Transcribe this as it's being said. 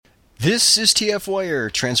This is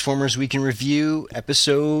TFWire, Transformers Week in Review,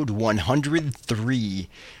 episode 103,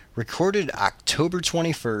 recorded October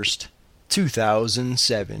 21st,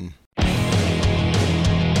 2007.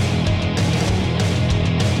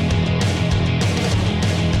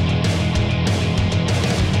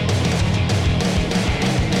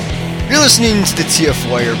 You're listening to the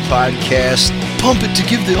TFWire podcast. Pump it to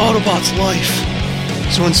give the Autobots life.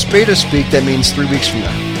 So when Spada speak, that means 3 weeks from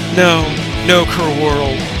now. No, Cruel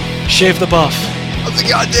World. Shave the buff. I'm the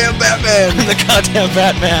goddamn Batman! I'm the goddamn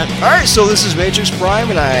Batman. Alright, so this is Matrix Prime,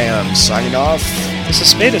 and I am signing off. This is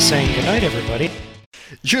Spada saying goodnight, everybody.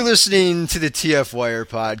 You're listening to the TFWire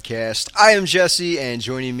podcast. I am Jesse, and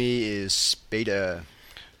joining me is Spada.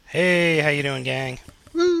 Hey, how you doing, gang?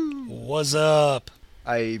 Woo! What's up?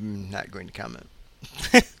 I'm not going to comment.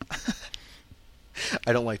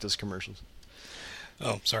 I don't like those commercials.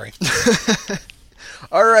 Oh, sorry.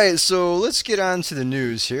 Alright, so let's get on to the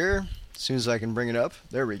news here. As soon as I can bring it up.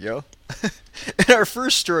 There we go. And our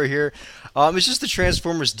first story here is just the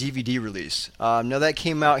Transformers DVD release. Now that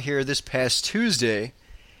came out here this past Tuesday,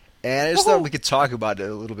 and I just thought we could talk about it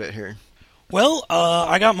a little bit here. Well,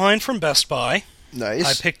 I got mine from Best Buy.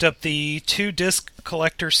 Nice. I picked up the 2-disc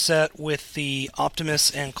collector set with the Optimus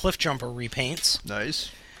and Cliffjumper repaints.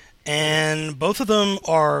 Nice. And both of them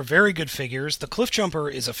are very good figures. The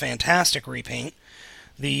Cliffjumper is a fantastic repaint.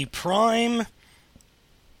 The Prime,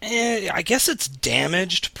 I guess it's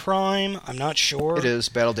damaged Prime. I'm not sure. It is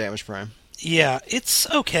Battle Damage Prime. Yeah, it's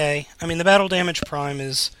okay. I mean, the Battle Damage Prime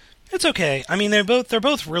it's okay. I mean, they're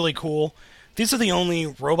both really cool. These are the only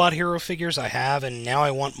Robot Hero figures I have, and now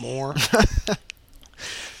I want more. The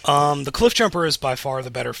Cliffjumper is by far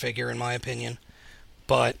the better figure, in my opinion.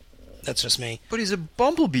 But that's just me. But he's a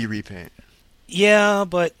Bumblebee repaint. Yeah,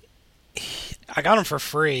 but I got him for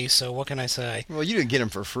free, so what can I say? Well, you didn't get him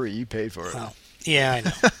for free. You paid for it. Oh, yeah, I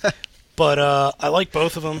know. But I like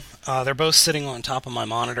both of them. They're both sitting on top of my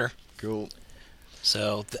monitor. Cool.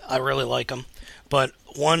 So I really like them. But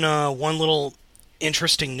one little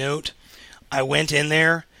interesting note, I went in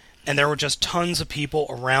there, and there were just tons of people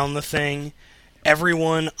around the thing.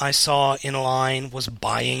 Everyone I saw in line was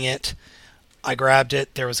buying it. I grabbed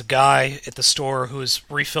it. There was a guy at the store who was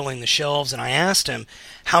refilling the shelves, and I asked him,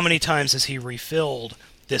 how many times has he refilled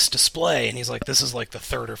this display? And he's like, this is like the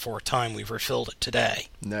third or fourth time we've refilled it today.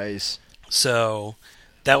 Nice. So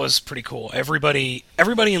that was pretty cool. Everybody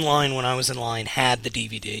in line when I was in line had the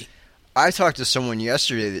DVD. I talked to someone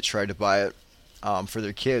yesterday that tried to buy it for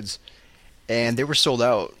their kids, and they were sold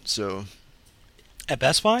out. So At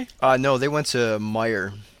Best Buy? no, they went to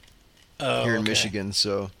Meijer here in Michigan.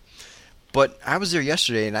 So, but I was there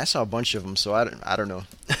yesterday, and I saw a bunch of them. So I don't know.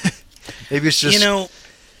 Maybe it's just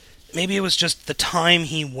maybe it was just the time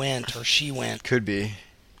he went or she went. Could be.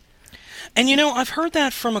 And I've heard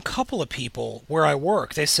that from a couple of people where I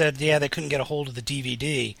work. They said, yeah, they couldn't get a hold of the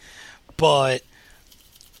DVD, but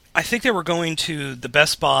I think they were going to the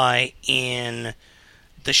Best Buy in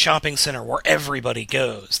the shopping center where everybody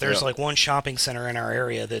goes. There's like one shopping center in our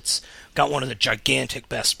area that's got one of the gigantic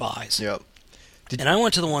Best Buys. Yep. And I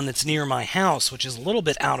went to the one that's near my house, which is a little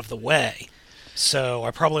bit out of the way. So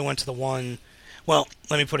I probably went to the one... Well,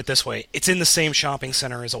 let me put it this way. It's in the same shopping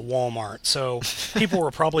center as a Walmart, so people were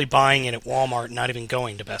probably buying it at Walmart and not even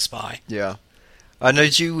going to Best Buy. Yeah. Now,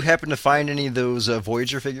 did you happen to find any of those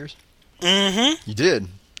Voyager figures? Mm-hmm. You did?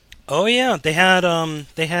 Oh, yeah. They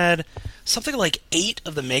had something like 8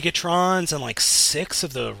 of the Megatrons and like 6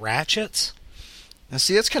 of the Ratchets. Now,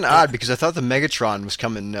 see, that's kind of odd because I thought the Megatron was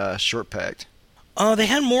coming short-packed. They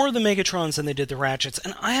had more of the Megatrons than they did the Ratchets,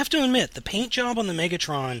 and I have to admit, the paint job on the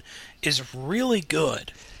Megatron is really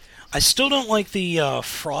good. I still don't like the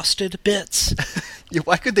frosted bits. Yeah,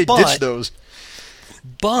 why could they ditch those?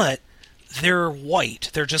 But they're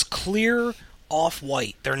white. They're just clear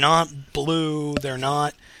off-white. They're not blue. They're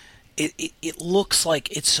not... It looks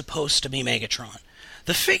like it's supposed to be Megatron.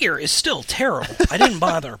 The figure is still terrible. I didn't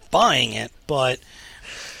bother buying it, but...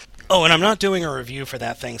 Oh, and I'm not doing a review for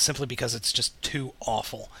that thing simply because it's just too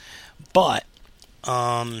awful. But,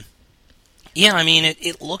 yeah, I mean,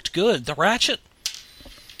 it looked good. The Ratchet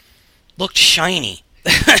looked shiny.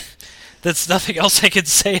 That's nothing else I could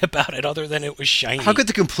say about it other than it was shiny. How could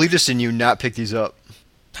the completist in you not pick these up?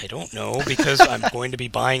 I don't know, because I'm going to be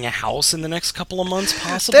buying a house in the next couple of months,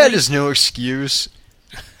 possibly. That is no excuse.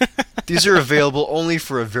 These are available only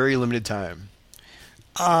for a very limited time.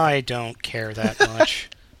 I don't care that much.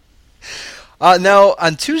 Now,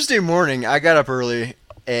 on Tuesday morning, I got up early,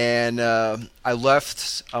 and I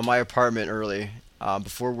left my apartment early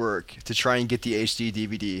before work to try and get the HD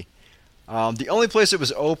DVD. The only place that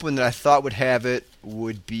was open that I thought would have it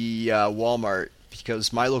would be Walmart.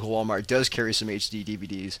 because my local Walmart does carry some HD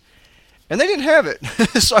DVDs, and they didn't have it,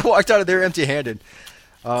 so I walked out of there empty-handed.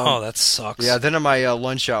 Oh, that sucks. Yeah, then on my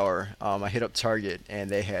lunch hour, I hit up Target, and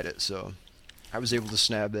they had it, so I was able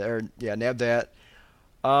to nab that.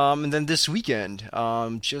 And then this weekend,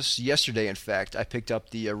 just yesterday, in fact, I picked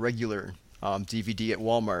up the regular DVD at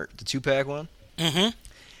Walmart, the 2-pack one.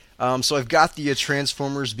 Mm-hmm. So I've got the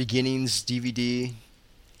Transformers Beginnings DVD.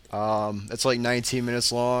 It's like 19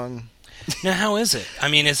 minutes long. Now, how is it? I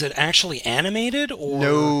mean, is it actually animated, or...?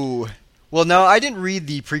 No. Well, no, I didn't read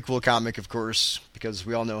the prequel comic, of course, because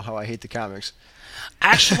we all know how I hate the comics.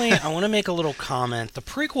 Actually, I want to make a little comment. The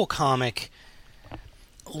prequel comic,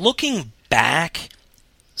 looking back,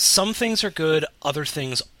 some things are good, other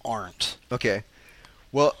things aren't. Okay.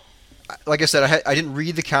 Well, like I said, I didn't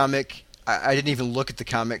read the comic. I didn't even look at the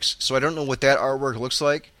comics, so I don't know what that artwork looks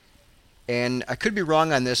like. And I could be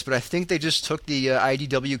wrong on this, but I think they just took the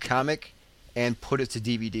IDW comic and put it to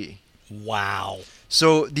DVD. Wow.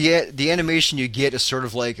 So the animation you get is sort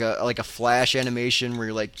of like a flash animation where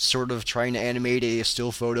you're like sort of trying to animate a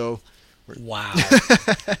still photo. Wow.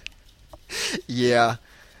 Yeah.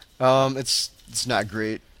 It's not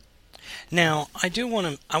great. Now, I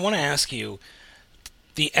want to ask you,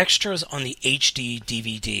 the extras on the HD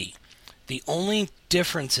DVD, the only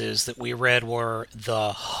differences that we read were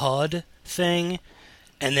the HUD thing,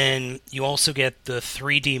 and then you also get the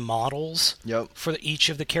 3D models for each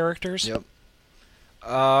of the characters. Yep.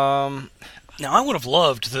 Now, I would have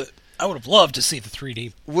loved to see the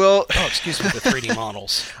 3D. Well, the 3D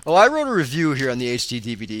models. Well, I wrote a review here on the HD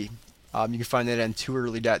DVD. You can find that on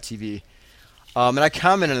tooearly.tv. And I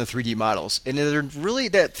commented on the 3D models, and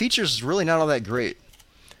that features is really not all that great.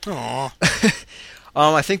 Aww.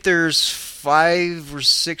 I think there's 5 or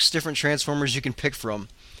 6 different Transformers you can pick from,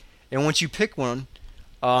 and once you pick one,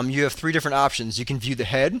 you have 3 different options. You can view the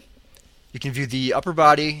head, you can view the upper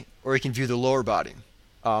body, or you can view the lower body.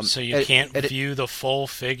 So you can't view the full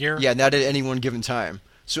figure? Yeah, not at any one given time.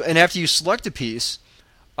 So, and after you select a piece,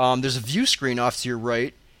 there's a view screen off to your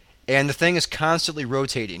right, and the thing is constantly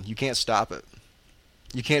rotating. You can't stop it.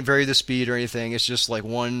 You can't vary the speed or anything. It's just like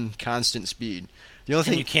one constant speed. The only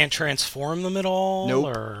thing you can't transform them at all?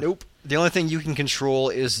 Nope. The only thing you can control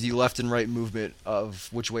is the left and right movement of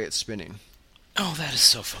which way it's spinning. Oh, that is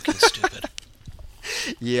so fucking stupid.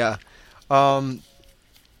 Yeah. The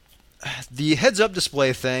heads-up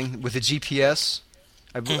display thing with the GPS,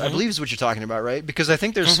 I believe is what you're talking about, right? Because I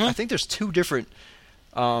think there's 2 different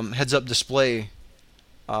heads-up display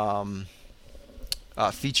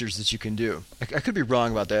features that you can do. I could be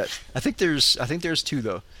wrong about that. I think there's 2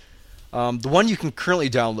 though. The one you can currently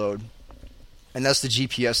download, and that's the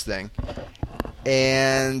GPS thing,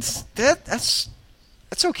 and that's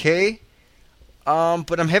okay.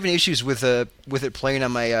 But I'm having issues with it playing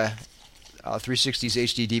on my 360's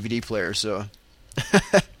HD DVD player, so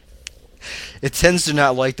it tends to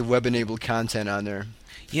not like the web-enabled content on there.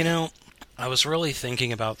 You know, I was really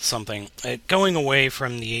thinking about something. Going away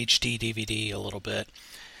from the HD DVD a little bit,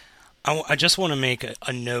 I just want to make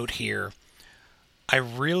a note here. I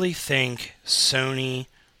really think Sony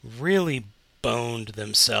really boned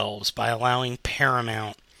themselves by allowing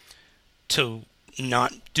Paramount to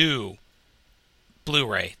not do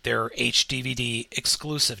Blu-ray. They're HDVD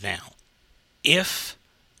exclusive now. If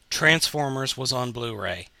Transformers was on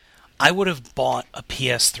Blu-ray, I would have bought a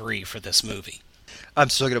PS3 for this movie. I'm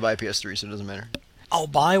still going to buy a PS3, so it doesn't matter. I'll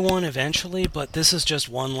buy one eventually, but this is just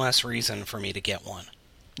one less reason for me to get one.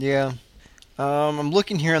 Yeah. I'm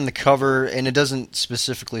looking here on the cover, and it doesn't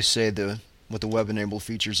specifically say what the web-enabled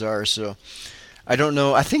features are, so I don't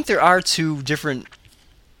know. I think there are 2 different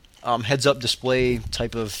heads-up display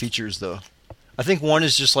type of features, though. I think one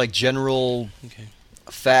is just like general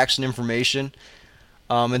facts and information,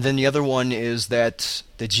 and then the other one is the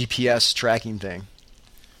GPS tracking thing.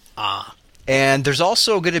 Ah. And there's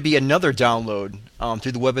also going to be another download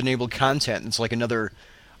through the web-enabled content. It's like another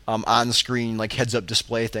on-screen like heads-up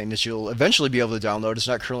display thing that you'll eventually be able to download. It's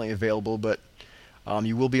not currently available, but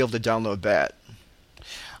you will be able to download that.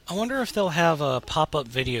 I wonder if they'll have a pop-up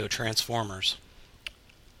video Transformers.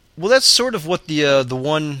 Well, that's sort of what the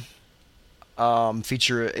one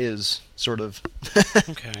feature is, sort of.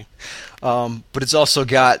 Okay. But it's also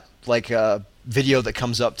got like a video that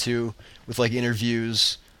comes up too with like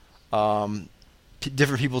interviews,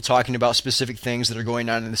 different people talking about specific things that are going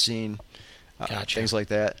on in the scene. Gotcha. Things like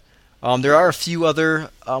that. There are a few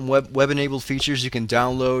other web-enabled features you can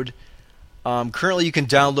download. Currently, you can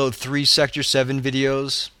download 3 Sector 7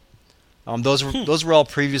 videos. Those were all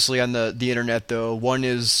previously on the internet, though. One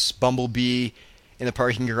is Bumblebee in the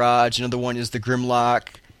parking garage. Another one is the Grimlock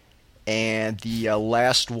and the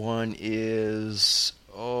last one is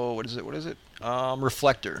what is it? What is it?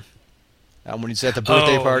 Reflector. When he's at the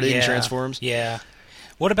birthday party and transforms. Yeah.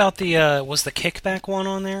 What about the was the kickback one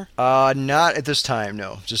on there? Not at this time,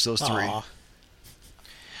 no. Just those three. Aw.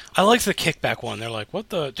 I like the kickback one. They're like, "What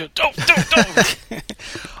the?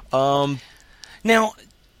 Don't." Now,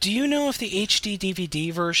 do you know if the HD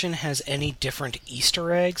DVD version has any different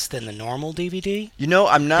Easter eggs than the normal DVD?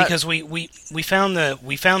 I'm not, because we found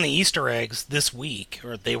the Easter eggs this week,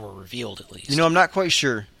 or they were revealed at least. I'm not quite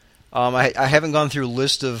sure. I haven't gone through a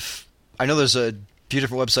list of. I know there's a few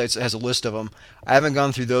different websites that has a list of them. I haven't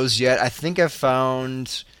gone through those yet. I think I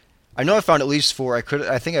found at least 4.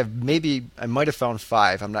 I might have found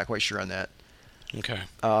 5. I'm not quite sure on that. Okay.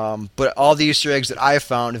 But all the Easter eggs that I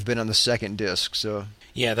found have been on the second disc. So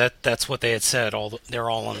yeah, that's what they had said. They're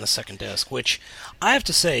all on the second disc, which I have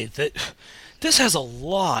to say that this has a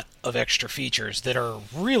lot of extra features that are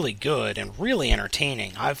really good and really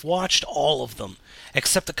entertaining. I've watched all of them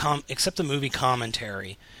except the movie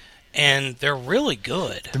commentary, and they're really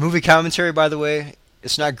good. The movie commentary, by the way,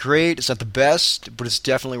 it's not great, it's not the best, but it's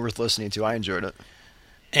definitely worth listening to. I enjoyed it.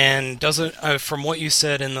 And doesn't, from what you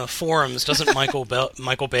said in the forums, doesn't Michael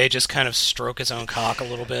Bay just kind of stroke his own cock a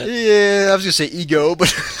little bit? Yeah, I was gonna say ego,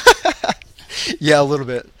 but yeah, a little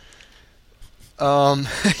bit.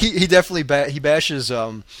 He definitely he bashes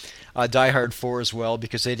Die Hard 4 as well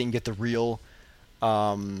because they didn't get the real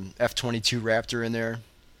F-22 Raptor in there.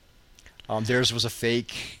 Theirs was a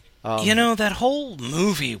fake. That whole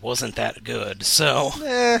movie wasn't that good, so...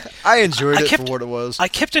 I enjoyed it for what it was. I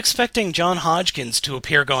kept expecting John Hodgkins to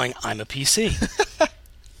appear going, "I'm a PC."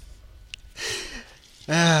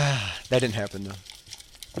 That didn't happen, though.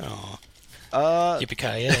 Oh.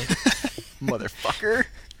 Yippee-ki-yay. Motherfucker.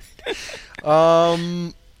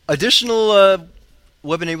 Additional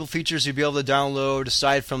web-enabled features you'll be able to download,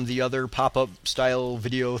 aside from the other pop-up style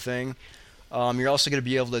video thing. You're also going to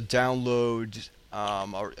be able to download...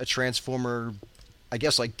 a transformer, I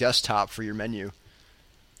guess, like desktop for your menu.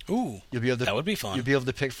 Ooh, that would be fun. You'll be able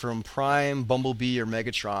to pick from Prime, Bumblebee, or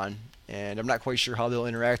Megatron, and I'm not quite sure how they'll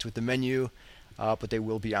interact with the menu, but they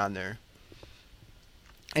will be on there.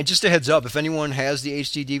 And just a heads up, if anyone has the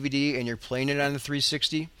HD DVD and you're playing it on the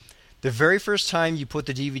 360, the very first time you put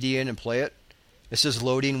the DVD in and play it, it says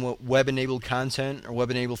loading web-enabled content or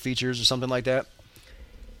web-enabled features or something like that.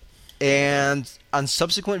 And on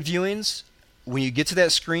subsequent viewings, when you get to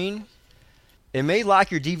that screen, it may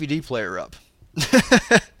lock your DVD player up.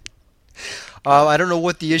 I don't know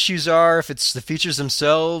what the issues are, if it's the features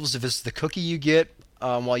themselves, if it's the cookie you get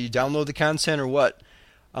while you download the content or what.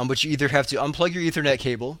 But you either have to unplug your Ethernet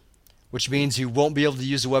cable, which means you won't be able to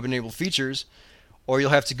use the web-enabled features, or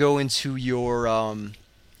you'll have to go into your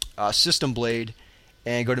System Blade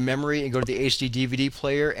and go to memory and go to the HD DVD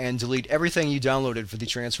player and delete everything you downloaded for the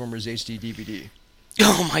Transformers HD DVD.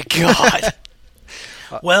 Oh my god!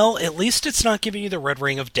 Well, at least it's not giving you the red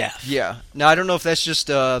ring of death. Yeah. Now, I don't know if that's just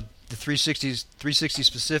the 360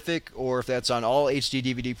 specific or if that's on all HD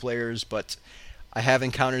DVD players, but I have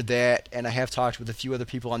encountered that, and I have talked with a few other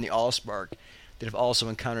people on the AllSpark that have also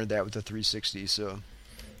encountered that with the 360. So,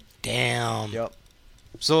 damn. Yep.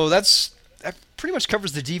 So that pretty much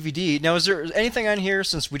covers the DVD. Now, is there anything on here,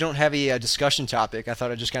 since we don't have a discussion topic, I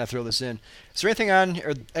thought I'd just kind of throw this in. Is there anything on,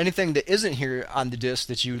 or anything that isn't here on the disc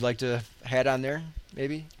that you'd like to had on there,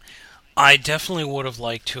 maybe? I definitely would have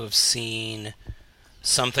liked to have seen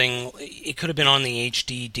something. It could have been on the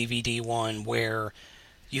HD DVD one where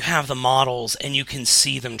you have the models and you can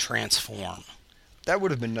see them transform. That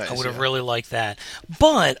would have been nice. I would have really liked that.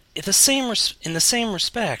 But in the same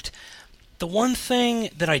respect, the one thing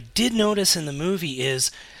that I did notice in the movie is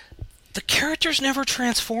the characters never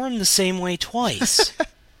transform the same way twice.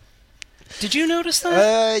 Did you notice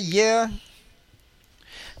that? Yeah.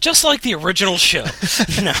 Just like the original show.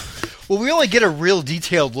 No. Well, we only get a real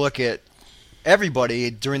detailed look at everybody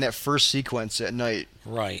during that first sequence at night.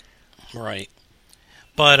 Right.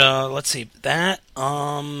 But let's see. That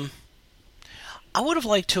I would have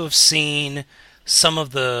liked to have seen some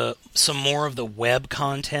more of the web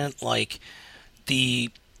content, like a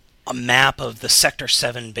map of the Sector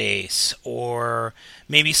 7 base, or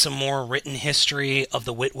maybe some more written history of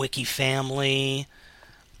the Witwicky family.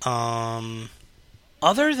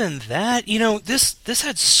 Other than that, this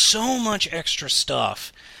had so much extra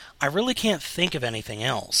stuff. I really can't think of anything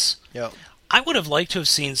else. Yep. I would have liked to have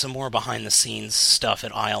seen some more behind-the-scenes stuff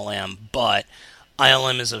at ILM, but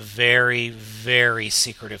ILM is a very, very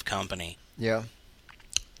secretive company. Yeah.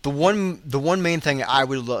 The one main thing I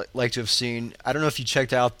would like to have seen, I don't know if you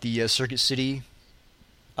checked out the Circuit City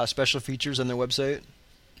special features on their website.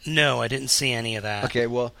 No, I didn't see any of that. Okay,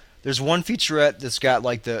 well, There's one featurette that's got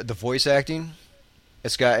like the voice acting.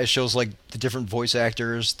 It shows like the different voice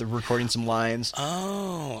actors. They're recording some lines.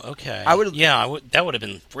 Oh, okay. I would that would have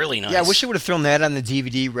been really nice. Yeah, I wish they would have thrown that on the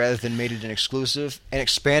DVD rather than made it an exclusive and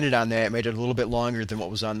expanded on that. Made it a little bit longer than what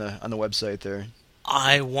was on the website there.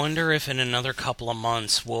 I wonder if in another couple of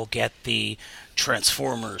months we'll get the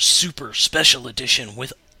Transformers Super Special Edition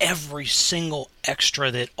with every single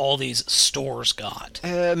extra that all these stores got.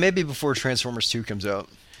 Maybe before Transformers 2 comes out.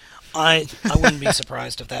 I wouldn't be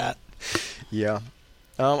surprised if that. Yeah.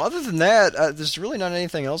 Other than that, there's really not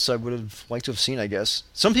anything else I would have liked to have seen, I guess.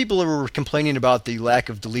 Some people were complaining about the lack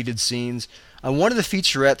of deleted scenes. On one of the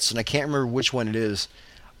featurettes, and I can't remember which one it is,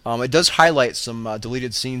 it does highlight some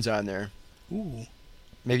deleted scenes on there. Ooh.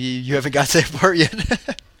 Maybe you haven't got to that part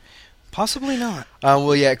yet? Possibly not.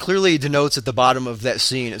 Well, yeah, it clearly denotes at the bottom of that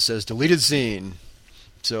scene, it says deleted scene.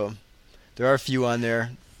 So, there are a few on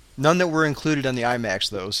there. None that were included on the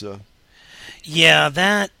IMAX, though, so...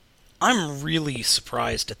 Yeah, I'm really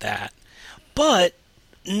surprised at that. But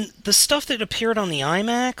the stuff that appeared on the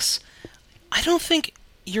IMAX, I don't think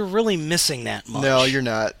you're really missing that much. No, you're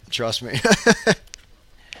not. Trust me.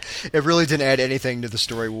 It really didn't add anything to the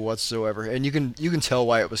story whatsoever, and you can tell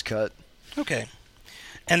why it was cut. Okay.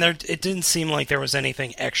 And it didn't seem like there was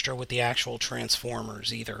anything extra with the actual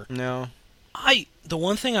Transformers either. No. The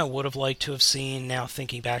one thing I would have liked to have seen, now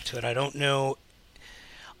thinking back to it, I don't know,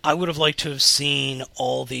 I would have liked to have seen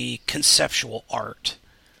all the conceptual art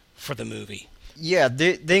for the movie. Yeah,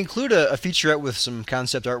 they include a featurette with some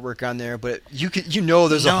concept artwork on there, but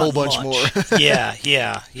there's a whole bunch more.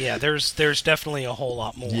 yeah. There's definitely a whole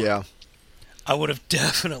lot more. Yeah. I would have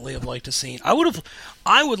definitely have liked to see. I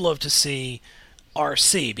would love to see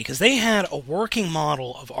RC, because they had a working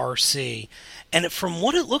model of RC, and from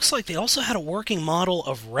what it looks like, they also had a working model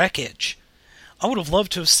of Wreckage. I would have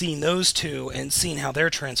loved to have seen those two and seen how their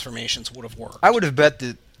transformations would have worked. I would have bet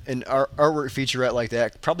that an artwork featurette like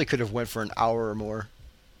that probably could have went for an hour or more.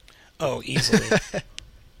 Oh, easily.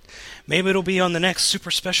 Maybe it'll be on the next Super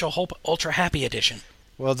Special Ultra Happy Edition.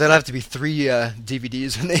 Well, that'll have to be 3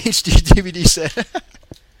 DVDs in the HD DVD set.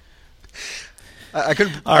 I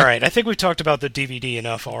could. All right, I think we've talked about the DVD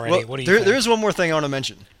enough already. Well, What do you think? There is one more thing I want to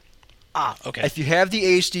mention. Okay. If you have the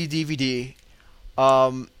HD DVD,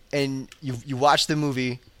 and you watch the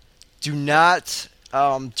movie, do not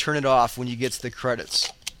turn it off when you get to the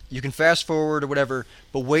credits. You can fast forward or whatever,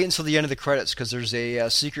 but wait until the end of the credits, because there's a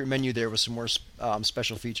secret menu there with some more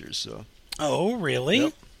special features. So. Oh, really?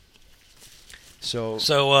 Yep.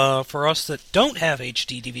 So for us that don't have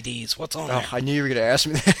HD DVDs, what's on there? I knew you were going to ask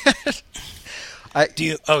me that.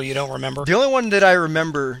 You don't remember? The only one that I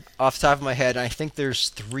remember off the top of my head, and I think there's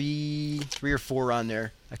three or four on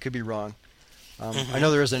there. I could be wrong. I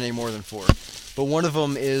know there isn't any more than 4. But one of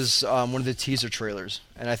them is one of the teaser trailers,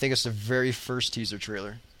 and I think it's the very first teaser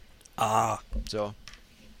trailer. So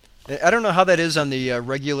I don't know how that is on the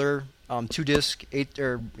regular 2-disc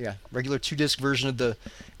regular 2-disc version of the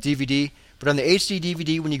DVD. But on the HD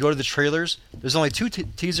DVD, when you go to the trailers, there's only 2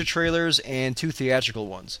 teaser trailers and 2 theatrical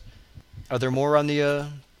ones. Are there more on the?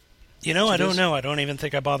 I don't know. I don't even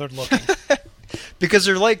think I bothered looking. Because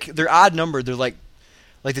they're odd numbered. They're like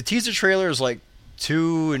the teaser trailer is like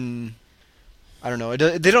 2 and I don't know.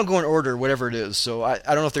 They don't go in order, whatever it is. So I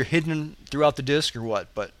don't know if they're hidden throughout the disc or what,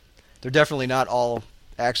 but they're definitely not all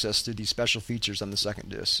access to these special features on the second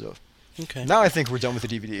disc. So okay. Now I think we're done with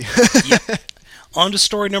the DVD. Yep. On to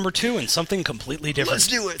story number 2 and something completely different. Let's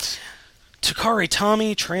do it. Takara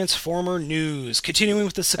Tomy Transformer news. Continuing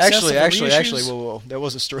with the success of the reissues. Actually, whoa. That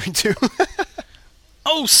wasn't story 2.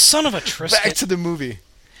 Oh, son of a Trisket. Back to the movie.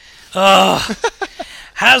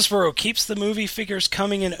 Hasbro keeps the movie figures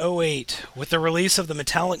coming in 2008. With the release of the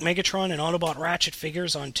Metallic Megatron and Autobot Ratchet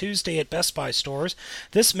figures on Tuesday at Best Buy stores,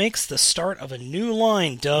 this makes the start of a new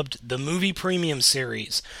line dubbed the Movie Premium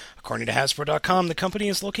Series. According to Hasbro.com, the company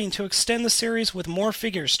is looking to extend the series with more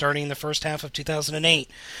figures starting in the first half of 2008.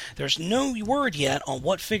 There's no word yet on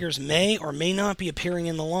what figures may or may not be appearing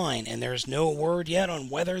in the line, and there's no word yet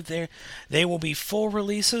on whether they will be full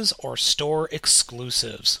releases or store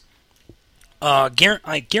exclusives.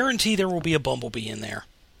 I guarantee there will be a Bumblebee in there.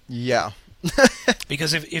 Yeah.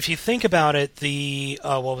 Because if you think about it, the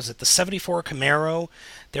 74 Camaro,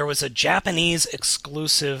 there was a Japanese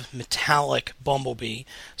exclusive metallic Bumblebee,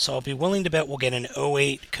 so I'll be willing to bet we'll get an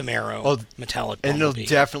 2008 Camaro metallic Bumblebee. And it'll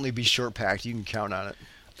definitely be short packed. You can count on it.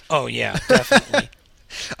 Oh yeah, definitely.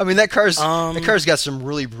 I mean, that car's got some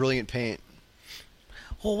really brilliant paint.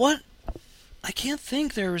 Well, what? I can't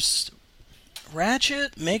think. There's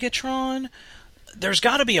Ratchet, Megatron. There's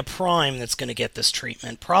got to be a Prime that's going to get this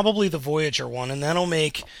treatment. Probably the Voyager one, and that'll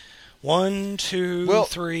make One, two, Well-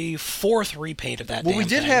 three, fourth repaint of that. Well, damn we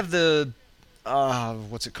did thing. have the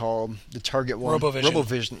what's it called? The Target one. RoboVision.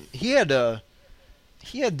 RoboVision. He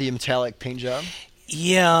had the metallic paint job.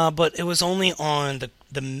 Yeah, but it was only on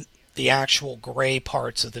the actual gray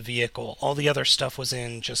parts of the vehicle. All the other stuff was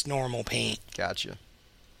in just normal paint. Gotcha.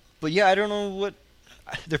 But yeah, I don't know what.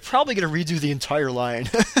 They're probably going to redo the entire line.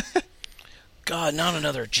 God, not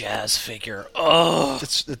another Jazz figure. Oh,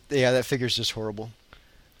 Yeah, that figure's just horrible.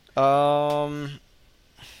 I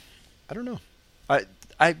don't know.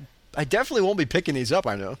 I definitely won't be picking these up.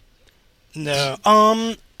 I know. no.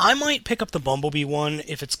 I might pick up the Bumblebee one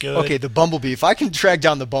if it's good. Okay, the Bumblebee. If I can track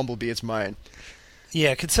down the Bumblebee, it's mine,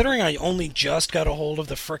 Yeah, considering I only just got a hold of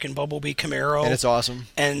the frickin' Bumblebee Camaro, and it's awesome.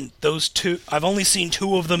 and those two, I've only seen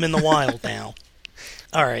two of them in the wild now.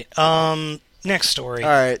 All right. Next story. All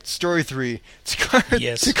right, story 3.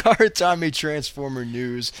 Yes. Takara Tommy Transformer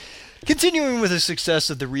news. Continuing with the success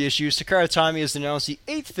of the reissues, Takara Tommy has announced the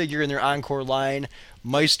 8th figure in their Encore line,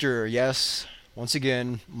 Meister. Yes, once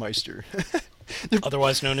again, Meister.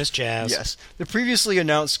 Otherwise known as Jazz. Yes. The previously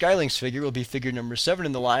announced Skylinks figure will be figure number 7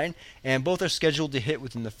 in the line, and both are scheduled to hit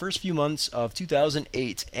within the first few months of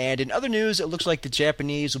 2008. And in other news, it looks like the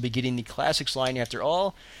Japanese will be getting the Classics line after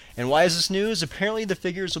all. And why is this news? Apparently the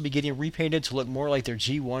figures will be getting repainted to look more like their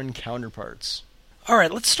G1 counterparts. All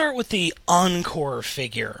right, let's start with the Encore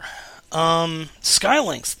figure.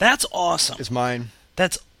 Skylinks. That's awesome. It's mine.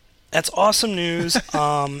 That's awesome news.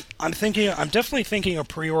 I'm definitely thinking of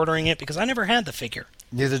pre-ordering it because I never had the figure.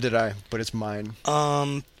 Neither did I, but it's mine.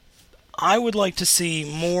 I would like to see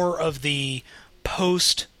more of the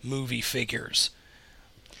post-movie figures.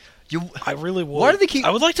 I really would. Why do they keep?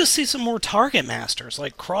 I would like to see some more Target Masters,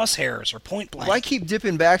 like Crosshairs or Point Blank. Why keep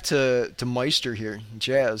dipping back to Meister here,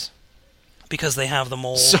 Jazz? Because they have the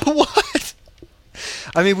mold. So what?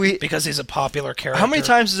 I mean, Because he's a popular character. How many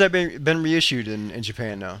times has that been reissued in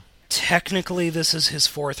Japan now? Technically, this is his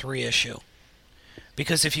 4th reissue.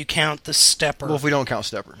 Because if you count the Stepper... Well, if we don't count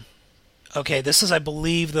Stepper. Okay, this is, I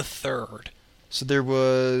believe, the 3rd. So there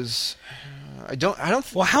was... I don't...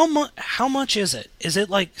 Well, how much is it? Is it,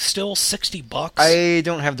 like, still $60? I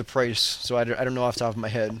don't have the price, so I don't know off the top of my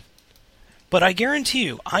head. But I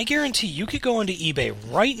guarantee you could go onto eBay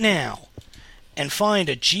right now and find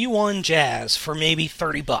a G1 Jazz for maybe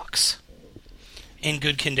 $30 in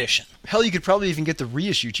good condition. Hell, you could probably even get the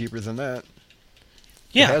reissue cheaper than that.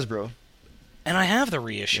 Yeah, The Hasbro. and I have the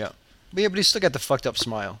reissue. Yeah. But he's still got the fucked up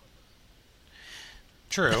smile.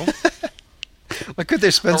 True. Why could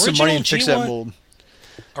they spend some money Original and fix that G1 mold?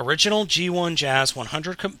 Original G1 Jazz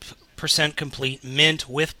 100% complete mint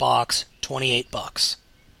with box, $28.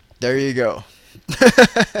 There you go.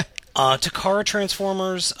 Takara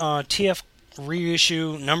Transformers TF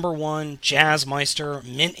reissue number 1 Jazz Meister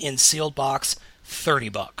mint in sealed box,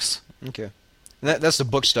 $30. Okay. And that's the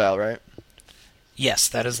book style, right? Yes,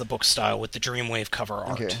 that is the book style with the Dreamwave cover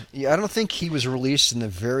art. Okay. Yeah, I don't think he was released in the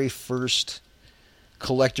very first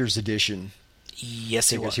collector's edition. Yes,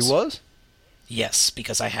 he was. He was? Yes,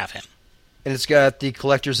 because I have him. And it's got the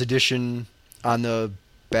collector's edition on the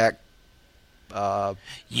back. Yeah,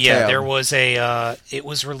 tab. there was it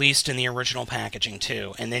was released in the original packaging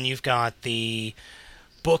too, and then you've got the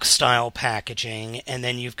book style packaging, and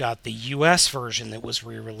then you've got the U.S. version that was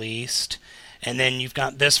re-released, and then you've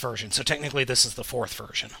got this version. So technically, this is the 4th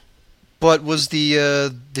version. But was the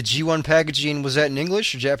G1 packaging, was that in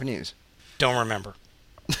English or Japanese? Don't remember.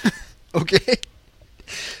 Okay.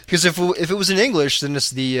 Because if it was in English, then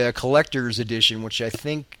it's the collector's edition, which I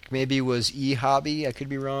think maybe was E-Hobby. I could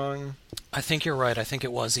be wrong. I think you're right. I think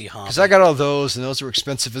it was E-Hobby. Because I got all those, and those were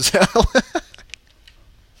expensive as hell.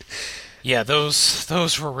 Yeah,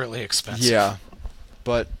 those were really expensive. Yeah.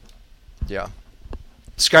 But, yeah.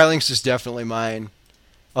 Skylinks is definitely mine.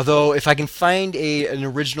 Although, if I can find an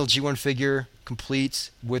original G1 figure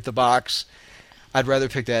complete with the box, I'd rather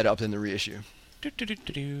pick that up than the reissue.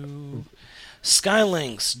 Skylinks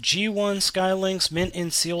G1 Skylinks mint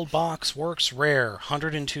in sealed box works rare,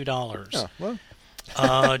 $102. Oh, well.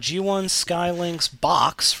 G1 Skylinks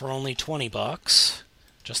box for only $20,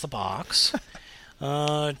 just the box.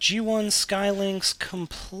 G1 Skylinks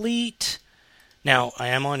complete. Now I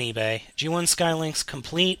am on eBay. G1 Skylinks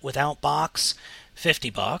complete without box,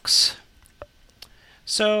 $50.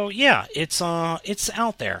 So yeah, it's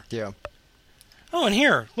out there. Yeah. Oh, and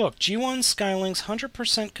here, look, G1 Skylinks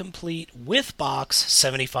 100% complete with box,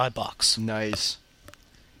 $75. Nice.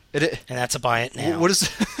 And that's a buy it now. What is...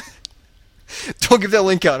 Don't give that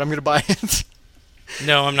link out. I'm going to buy it.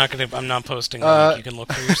 No, I'm not posting the link. You can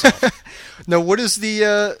look for yourself. No, what is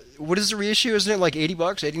the reissue? Isn't it like $80,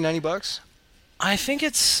 $80, $90? I think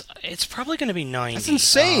it's probably going to be 90. That's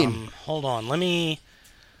insane. Hold on, let me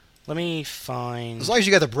find. As long as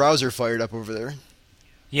you got the browser fired up over there.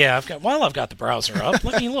 Yeah, I've got the browser up.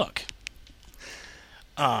 Let me look.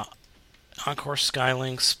 Encore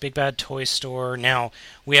Skylinks, Big Bad Toy Store. Now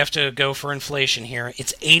we have to go for inflation here.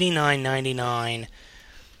 It's $89.99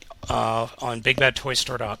 on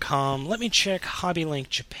BigBadToyStore.com. Let me check HobbyLink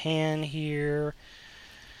Japan here.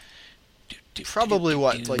 Probably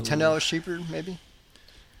what, like $10 cheaper, maybe?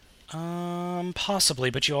 Possibly,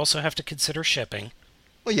 but you also have to consider shipping.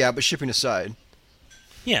 Well, yeah, but shipping aside.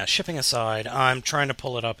 Yeah, shipping aside. I'm trying to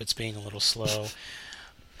pull it up. It's being a little slow.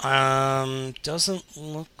 Doesn't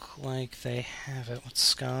look like they have it. What's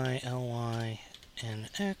Sky LYNX?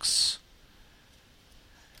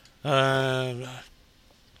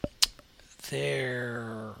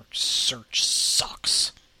 Their search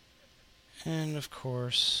sucks. And of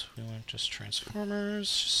course, we went just Transformers.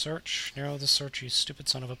 Search. Narrow the search, you stupid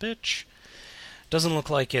son of a bitch. Doesn't look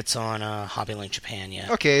like it's on HobbyLink Japan yet.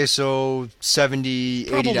 Okay, so $70,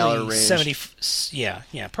 $80 range. 70,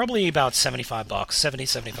 yeah, probably about $75,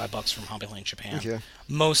 $75 from HobbyLink Japan. Okay.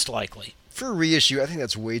 Most likely. For a reissue, I think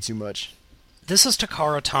that's way too much. This is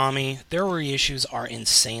Takara Tommy. Their reissues are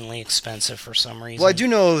insanely expensive for some reason. Well, I do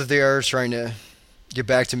know that they are trying to get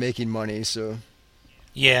back to making money, so...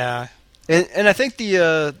 Yeah. And I think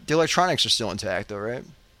the electronics are still intact, though, right?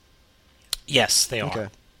 Yes, they are. Okay.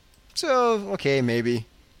 So, okay, maybe.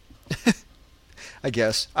 I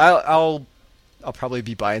guess. I'll probably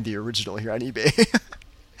be buying the original here on eBay.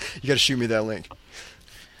 You gotta shoot me that link.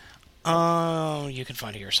 Oh, you can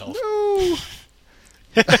find it yourself. No.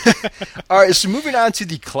 Alright, so moving on to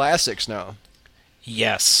the classics now.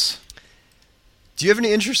 Yes. Do you have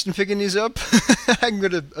any interest in picking these up? I'm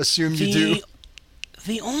gonna assume you do.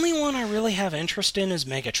 The only one I really have interest in is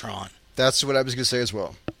Megatron. That's what I was gonna say as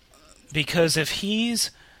well. Because if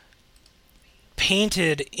he's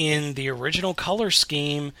painted in the original color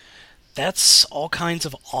scheme, that's all kinds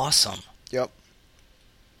of awesome. Yep.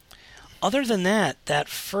 Other than that, that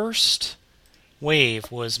first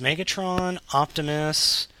wave was Megatron,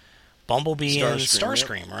 Optimus, Bumblebee, and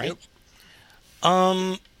Starscream, yep. right? Yep.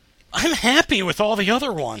 I'm happy with all the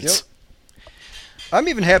other ones. Yep. I'm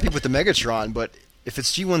even happy with the Megatron, but if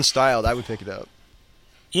it's G1 styled, I would pick it up.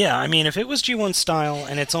 Yeah, I mean, if it was G1 style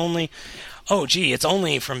and it's only... Oh, gee, it's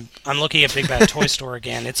only from... I'm looking at Big Bad Toy Store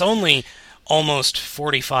again. It's only almost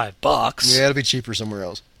 $45. Yeah, it'll be cheaper somewhere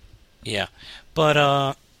else. Yeah.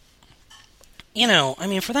 But, you know, I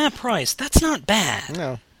mean, for that price, that's not bad.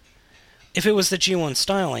 No. If it was the G1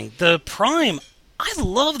 styling. The Prime, I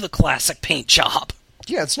love the classic paint job.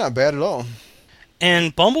 Yeah, it's not bad at all.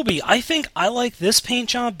 And Bumblebee, I think I like this paint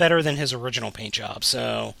job better than his original paint job,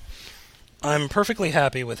 so... I'm perfectly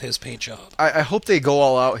happy with his paint job. I hope they go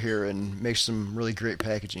all out here and make some really great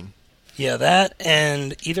packaging. Yeah, that,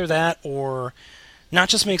 and either that or not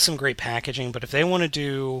just make some great packaging, but if they want to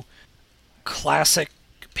do classic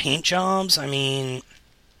paint jobs, I mean,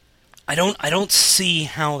 I don't see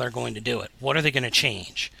how they're going to do it. What are they going to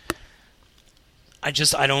change? I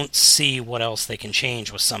don't see what else they can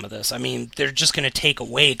change with some of this. I mean, they're just going to take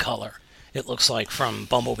away color, it looks like, from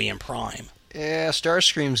Bumblebee and Prime. Yeah,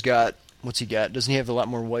 Starscream's got... What's he got? Doesn't he have a lot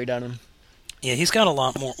more white on him? Yeah, he's got a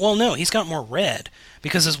lot more... Well, no, he's got more red,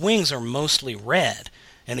 because his wings are mostly red,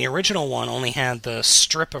 and the original one only had the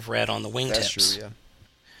strip of red on the wingtips. That's true, yeah.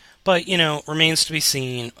 But, you know, remains to be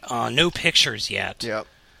seen. No pictures yet. Yep.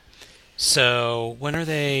 So, when are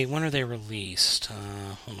they released?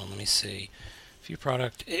 Hold on, let me see. Few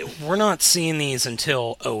product... we're not seeing these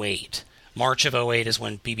until 08. March of 08 is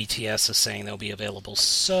when BBTS is saying they'll be available,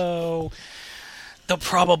 so... They'll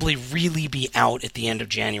probably really be out at the end of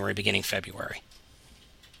January, beginning February.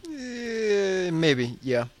 Maybe,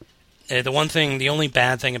 yeah. The only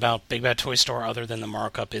bad thing about Big Bad Toy Store, other than the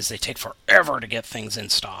markup, is they take forever to get things in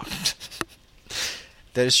stock.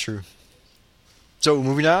 That is true. So,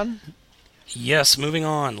 moving on? Yes, moving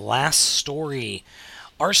on. Last story.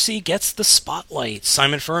 RC gets the spotlight.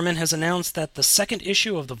 Simon Furman has announced that the second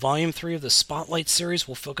issue of the Volume 3 of the Spotlight series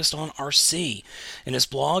will focus on RC. In his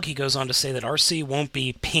blog, he goes on to say that RC won't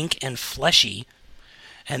be pink and fleshy,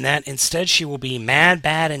 and that instead she will be mad,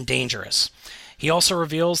 bad, and dangerous. He also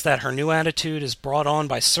reveals that her new attitude is brought on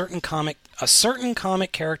by a certain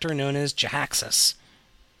comic character known as Jhiaxus.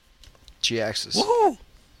 Jhiaxus. Woohoo!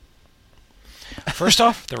 First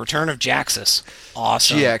off, the return of Jhiaxus.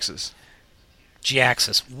 Awesome.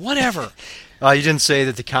 Jhiaxus. Whatever. You didn't say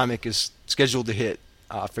that the comic is scheduled to hit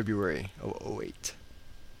February of 08.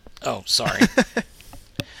 Oh, sorry.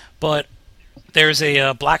 But there's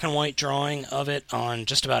a black and white drawing of it on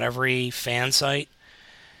just about every fan site.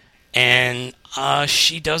 and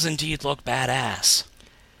she does indeed look badass.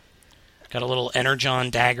 Got a little Energon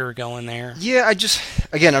dagger going there. Yeah,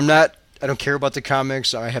 again, I don't care about the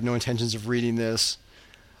comics. I have no intentions of reading this.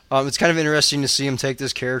 It's kind of interesting to see him take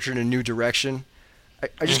this character in a new direction.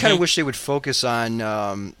 I just kind of wish they would focus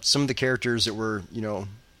on some of the characters that were,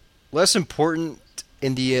 less important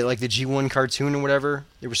in the like the G1 cartoon or whatever.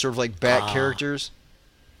 They were sort of like back characters.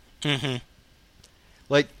 Mm-hmm.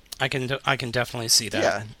 Like I can definitely see that.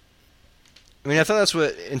 Yeah. I mean, I thought that's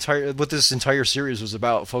what this entire series was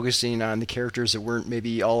about, focusing on the characters that weren't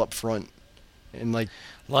maybe all up front, and like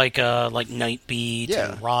Nightbeat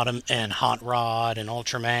and and Hot Rod and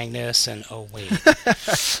Ultra Magnus and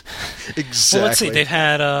Exactly. Well, let's see. They've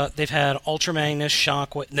had Ultra Magnus,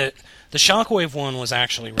 Shockwave. The Shockwave one was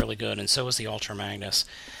actually really good, and so was the Ultra Magnus.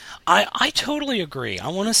 I totally agree. I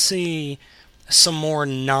want to see some more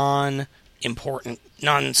non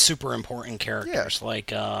super important characters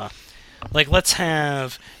like let's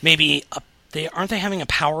have maybe aren't they having a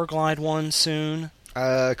Power Glide one soon?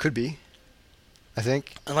 Could be. I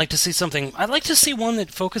think. I'd like to see something. I'd like to see one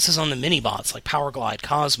that focuses on the mini-bots, like Power Glide,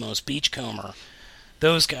 Cosmos, Beachcomber,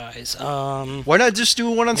 those guys. Why not just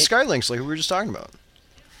do one on Skylinks, like we were just talking about?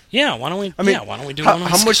 Yeah, why don't we? Why don't we do one on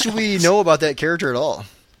how much do we know about that character at all?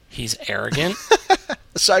 He's arrogant.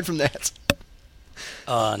 Aside from that,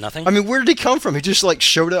 nothing. I mean, where did he come from? He just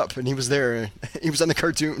showed up and he was there. He was on the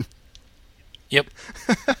cartoon. Yep.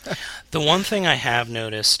 The one thing I have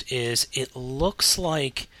noticed is it looks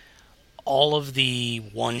like all of the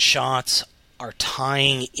one-shots are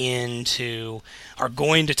going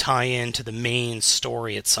to tie into the main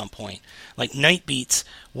story at some point. Like Nightbeats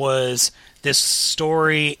was this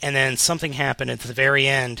story, and then something happened at the very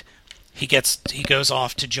end. He goes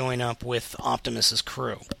off to join up with Optimus's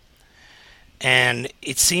crew. And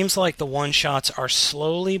it seems like the one-shots are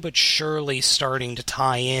slowly but surely starting to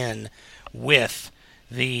tie in with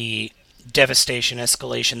the Devastation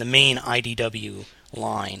Escalation, the main IDW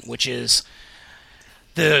line, which is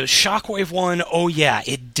the Shockwave one. Oh yeah,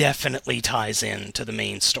 it definitely ties in to the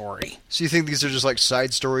main story. So you think these are just like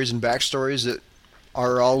side stories and backstories that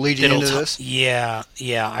are all leading into this? Yeah.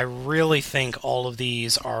 I really think all of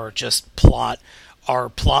these are just plot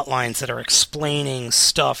lines that are explaining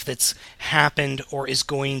stuff that's happened or is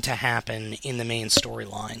going to happen in the main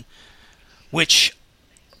storyline, which,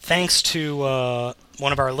 thanks to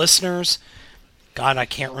one of our listeners, God, I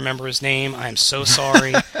can't remember his name, I'm so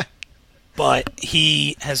sorry, but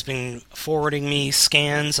he has been forwarding me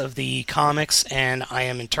scans of the comics, and I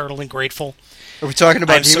am eternally grateful. Are we talking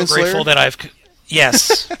about Demon Slayer? I'm so grateful that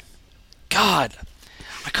yes. God,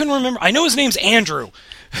 I couldn't remember. I know his name's Andrew.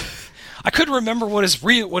 I couldn't remember what his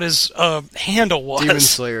handle was. Demon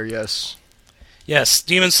Slayer, yes. Yes,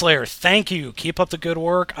 Demon Slayer, thank you. Keep up the good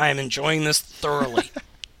work. I am enjoying this thoroughly.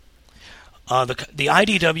 The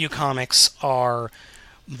IDW comics are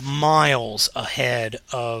miles ahead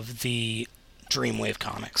of the Dreamwave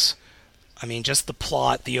comics. I mean, just the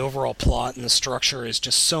plot, the overall plot, and the structure is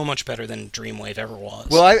just so much better than Dreamwave ever was.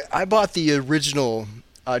 Well, I bought the original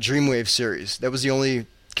Dreamwave series. That was the only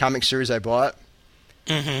comic series I bought.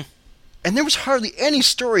 Mm-hmm. And there was hardly any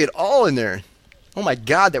story at all in there. Oh my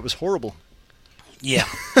God, that was horrible. Yeah.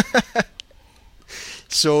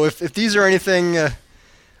 So if these are anything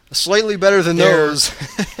slightly better than those,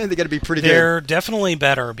 they got to be pretty good. They're definitely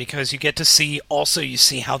better because you get to see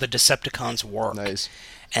how the Decepticons work. Nice.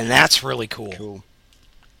 And that's really cool. Cool.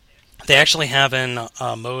 They actually have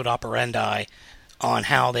a mode operandi on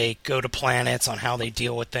how they go to planets, on how they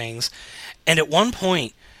deal with things. And at one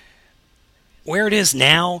point, where it is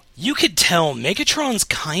now, you could tell Megatron's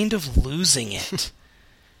kind of losing it.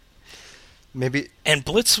 Maybe. And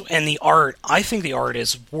Blitz and the art, I think the art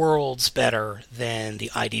is worlds better than the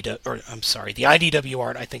IDW. The IDW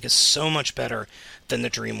art I think is so much better than the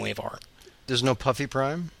Dreamwave art. There's no Puffy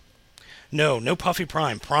Prime? No Puffy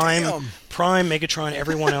Prime. Prime, Megatron,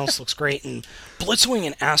 everyone else looks great, and Blitzwing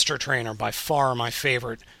and Astro Train are by far my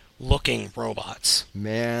favorite looking robots.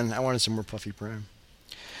 Man, I wanted some more Puffy Prime.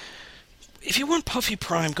 If you want Puffy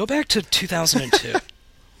Prime, go back to 2002.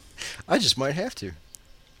 I just might have to.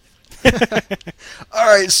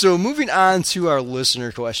 Alright, so moving on to our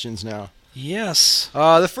listener questions now. Yes.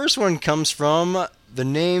 The first one comes from The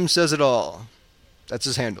Name Says It All. That's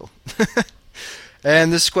his handle.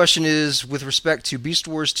 And this question is with respect to Beast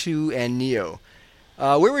Wars 2 and Neo.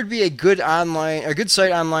 Where would be a good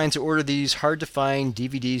site online to order these hard-to-find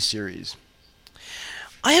DVD series?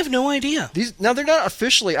 I have no idea. Now, they're not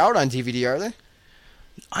officially out on DVD, are they?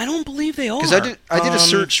 I don't believe they are. Because I did a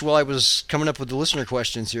search while I was coming up with the listener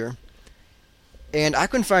questions here, and I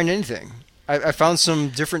couldn't find anything. I found some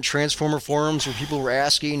different Transformer forums where people were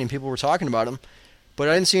asking and people were talking about them, but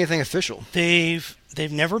I didn't see anything official. They've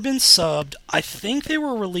never been subbed. I think they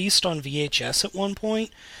were released on VHS at one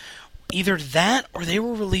point. Either that or they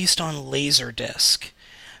were released on Laserdisc.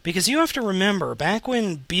 Because you have to remember, back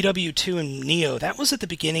when BW2 and Neo, that was at the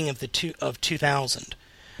beginning of 2000.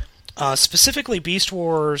 Specifically Beast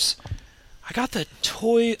Wars, I got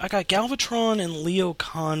Galvatron and Leo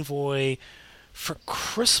Convoy for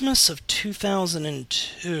Christmas of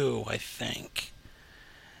 2002, I think.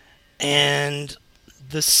 And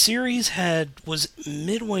the series was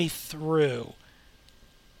midway through.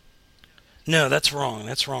 No, that's wrong,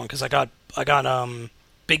 because I got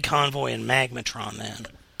Big Convoy and Magmatron then.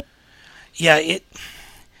 Yeah,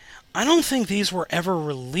 I don't think these were ever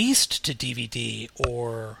released to DVD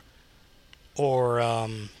or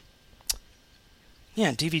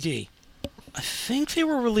DVD. I think they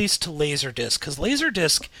were released to Laserdisc, because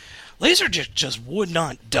Laserdisc just would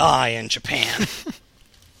not die in Japan.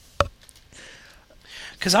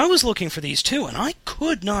 Because I was looking for these too, and I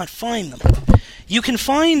could not find them. You can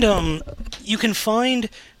find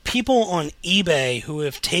people on eBay who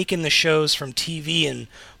have taken the shows from TV and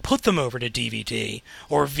put them over to DVD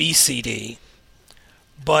or VCD,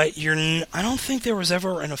 but I don't think there was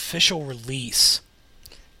ever an official release.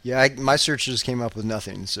 Yeah, my search just came up with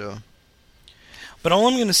nothing, so... But all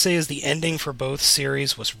I'm going to say is the ending for both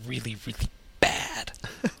series was really, really bad.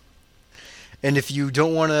 And if you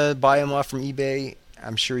don't want to buy them off from eBay,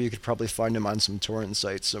 I'm sure you could probably find them on some torrent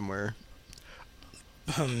site somewhere.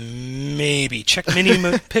 Maybe. Check Mini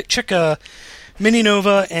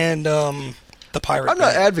Nova and the Pirate I'm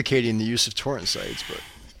not Bay. advocating the use of torrent sites, but...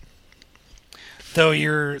 Though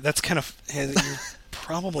you're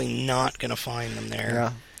probably not going to find them there.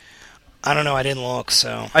 Yeah. I don't know, I didn't look,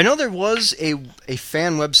 so... I know there was a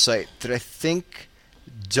fan website that I think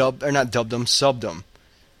subbed them.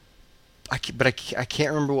 I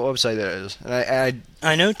can't remember what website that is. And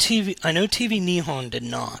I know TV Nihon did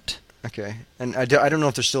not. Okay, and I don't know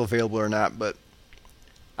if they're still available or not, but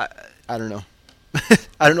I don't know.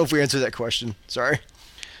 I don't know if we answered that question. Sorry.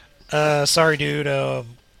 Sorry, dude.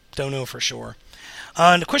 Don't know for sure.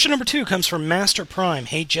 Question number 2 comes from Master Prime.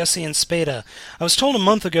 Hey, Jesse and Spada. I was told a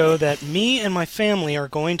month ago that me and my family are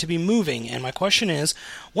going to be moving, and my question is,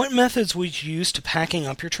 what methods would you use to packing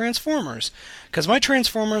up your Transformers? Because my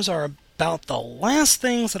Transformers are about the last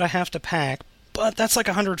things that I have to pack, but that's like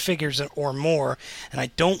 100 figures or more, and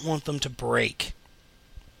I don't want them to break.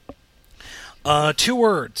 2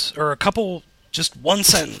 words, or a couple, just one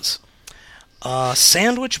sentence.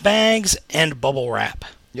 Sandwich bags and bubble wrap.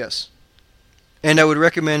 Yes. And I would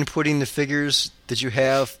recommend putting the figures that you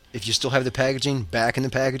have, if you still have the packaging, back in the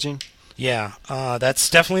packaging. Yeah, that's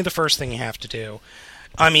definitely the first thing you have to do.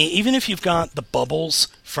 I mean, even if you've got the bubbles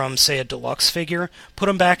from, say, a deluxe figure, put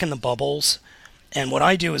them back in the bubbles. And what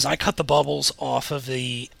I do is I cut the bubbles off of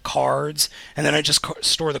the cards, and then I just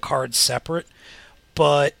store the cards separate.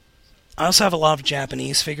 But I also have a lot of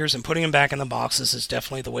Japanese figures, and putting them back in the boxes is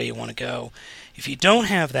definitely the way you want to go. If you don't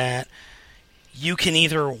have that, you can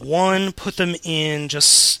either, one, put them in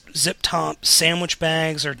just zip-top sandwich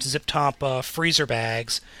bags or zip-top freezer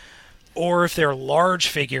bags, or if they're large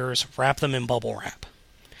figures, wrap them in bubble wrap.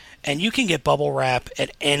 And you can get bubble wrap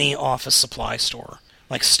at any office supply store,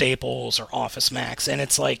 like Staples or Office Max, and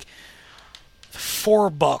it's like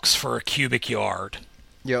 $4 for a cubic yard.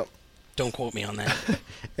 Yep. Don't quote me on that.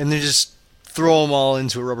 And then just throw them all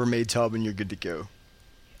into a Rubbermaid tub and you're good to go.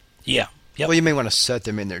 Yeah. Yep. Well, you may want to set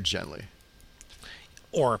them in there gently.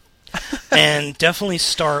 And definitely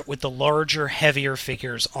start with the larger, heavier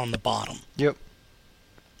figures on the bottom. Yep.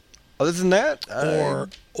 Other than that,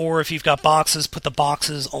 or if you've got boxes, put the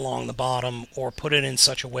boxes along the bottom, or put it in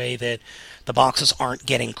such a way that the boxes aren't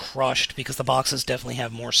getting crushed, because the boxes definitely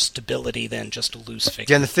have more stability than just a loose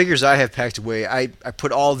figure. Yeah, and the figures I have packed away, I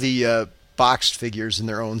put all the boxed figures in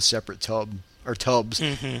their own separate tubs,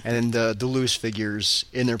 Mm-hmm. and then the loose figures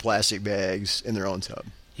in their plastic bags in their own tub.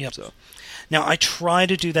 Yep. So. Now, I try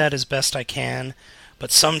to do that as best I can,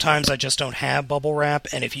 but sometimes I just don't have bubble wrap,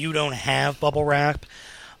 and if you don't have bubble wrap,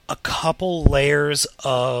 a couple layers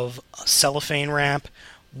of cellophane wrap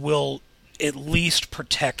will at least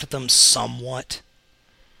protect them somewhat.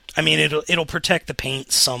 I mean, it'll protect the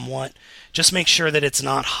paint somewhat. Just make sure that it's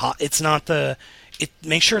not hot.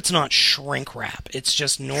 Make sure it's not shrink wrap. It's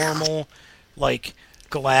just normal, like,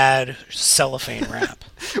 Glad cellophane wrap.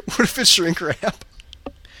 What if it's shrink wrap?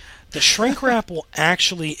 The shrink wrap will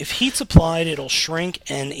actually, if heat's applied, it'll shrink,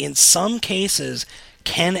 and in some cases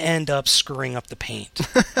can end up screwing up the paint.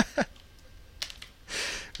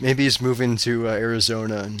 Maybe he's moving to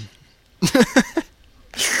Arizona. And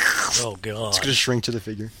Oh, God. It's going to shrink to the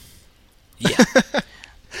figure. Yeah.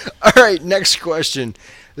 All right, next question.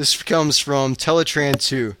 This comes from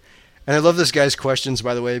Teletran2. And I love this guy's questions,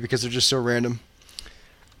 by the way, because they're just so random.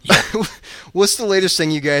 Yeah. What's the latest thing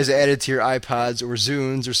you guys added to your iPods or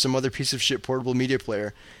Zunes or some other piece of shit portable media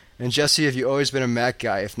player? And Jesse, have you always been a Mac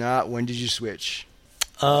guy? If not, when did you switch?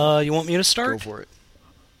 You want me to start? Go for it.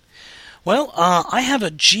 Well, I have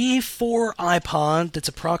a G4 iPod that's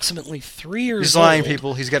approximately 3 years old. He's lying,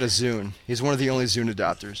 people. He's got a Zune. He's one of the only Zune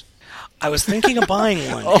adopters. I was thinking of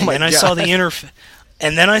buying one, Oh and my then I God. saw the interface.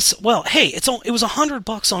 And then well, hey, it was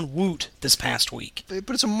 $100 on Woot this past week.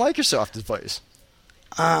 But it's a Microsoft device.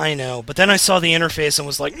 I know, but then I saw the interface and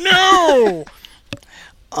was like, no!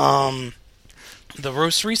 The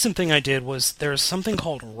most recent thing I did was there's something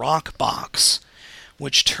called Rockbox,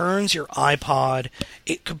 which turns your iPod,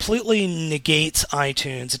 it completely negates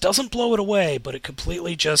iTunes. It doesn't blow it away, but it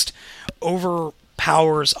completely just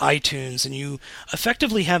overpowers iTunes, and you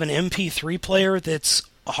effectively have an MP3 player that's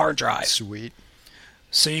a hard drive. Sweet.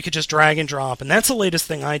 So you could just drag and drop, and that's the latest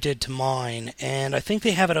thing I did to mine, and I think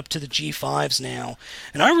they have it up to the G5s now,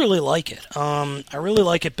 and I really like it. I really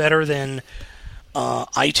like it better than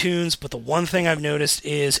iTunes, but the one thing I've noticed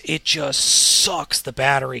is it just sucks the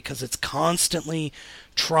battery because it's constantly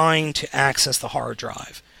trying to access the hard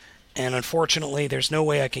drive. And unfortunately, there's no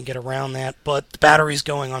way I can get around that, but the battery's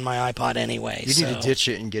going on my iPod anyway. You need to ditch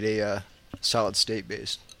it and get a solid state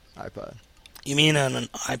based iPod. You mean an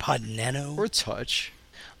iPod Nano? Or touch.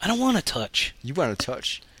 I don't want a touch. You want a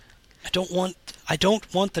touch. I don't want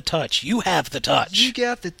the touch. You have the touch. You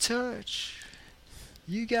got the touch.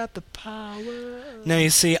 You got the power. Now, you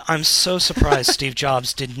see, I'm so surprised Steve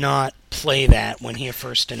Jobs did not play that when he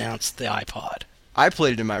first announced the iPod. I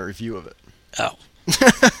played it in my review of it. Oh.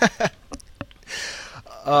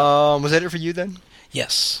 Was that it for you then?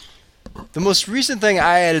 Yes. The most recent thing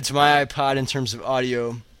I added to my iPod in terms of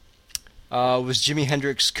audio was Jimi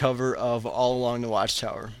Hendrix's cover of All Along the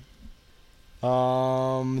Watchtower.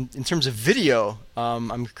 In terms of video,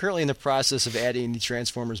 I'm currently in the process of adding the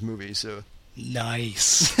Transformers movie, so...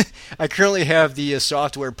 Nice. I currently have the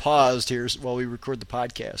software paused here while we record the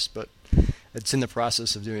podcast, but it's in the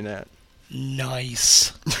process of doing that.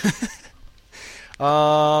 Nice.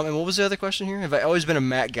 And what was the other question here? Have I always been a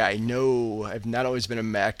Mac guy? No, I've not always been a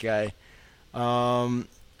Mac guy.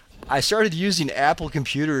 I started using Apple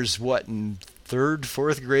computers, in 3rd,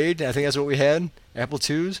 4th grade? I think that's what we had. Apple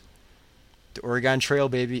IIs. The Oregon Trail,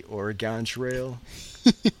 baby. Oregon Trail.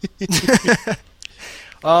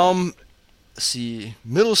 Let's see.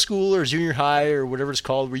 Middle school or junior high or whatever it's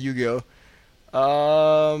called where you go.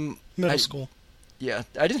 Middle school. Yeah,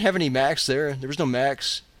 I didn't have any Macs there. There was no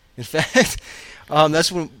Macs. In fact,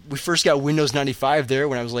 that's when we first got Windows 95 there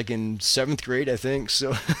when I was in 7th grade, I think.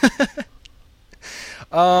 So,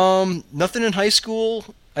 nothing in high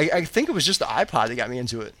school. I think it was just the iPod that got me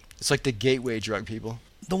into it. It's like the gateway drug, people.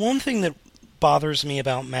 The one thing that bothers me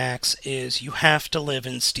about Macs is you have to live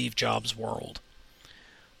in Steve Jobs' world.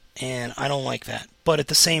 And I don't like that. But at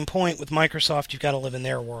the same point, with Microsoft, you've got to live in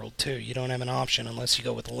their world, too. You don't have an option unless you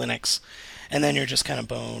go with Linux. And then you're just kind of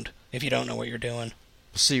boned if you don't know what you're doing.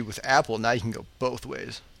 See, with Apple, now you can go both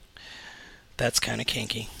ways. That's kind of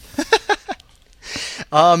kinky.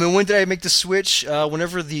 And when did I make the switch?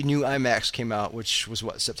 Whenever the new iMacs came out, which was,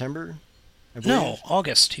 September? I believe? No,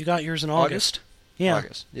 August. You got yours in August? Yeah.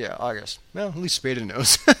 August. Yeah, August. Well, at least Spada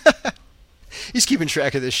knows. He's keeping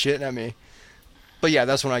track of this shit, not me. But yeah,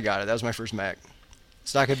 that's when I got it. That was my first Mac.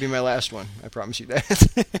 It's not going to be my last one. I promise you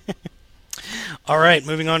that. All right,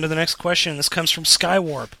 moving on to the next question. This comes from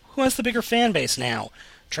Skywarp. Who has the bigger fan base now?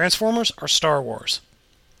 Transformers or Star Wars?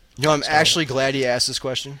 I'm actually glad he asked this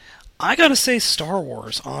question. I gotta say Star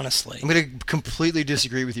Wars, honestly. I'm going to completely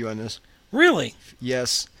disagree with you on this. Really?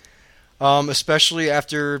 Yes. Especially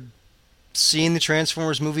after seeing the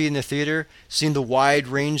Transformers movie in the theater, seeing the wide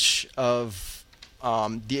range of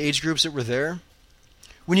the age groups that were there.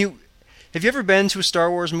 Have you ever been to a Star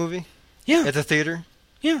Wars movie? Yeah. At the theater?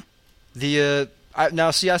 Yeah.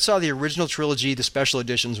 I saw the original trilogy, the special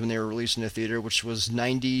editions when they were released in the theater, which was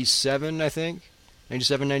 97, I think.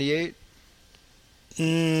 97, 98.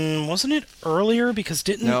 Wasn't it earlier? Because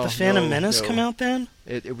didn't The Phantom Menace come out then?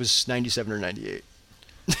 It was 97 or 98.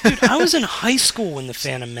 Dude, I was in high school when The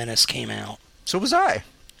Phantom Menace came out. So was I.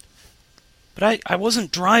 But I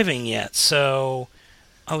wasn't driving yet, so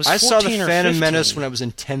I was 14 or 15. I saw The Phantom Menace when I was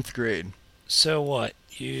in 10th grade. So what?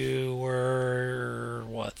 You were,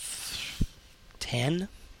 10?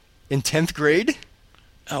 In 10th grade?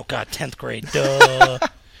 Oh, God, 10th grade. Duh.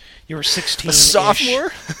 You were 16. A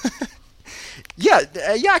sophomore? Yeah,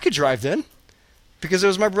 I could drive then. Because it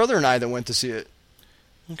was my brother and I that went to see it.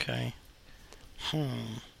 Okay.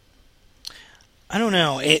 I don't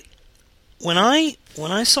know. When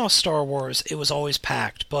I saw Star Wars, it was always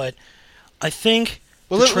packed, but I think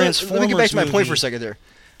Well, the let Transformers me get back to my point movie- for a second there.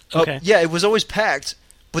 Okay. Yeah, it was always packed,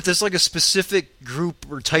 but there's like a specific group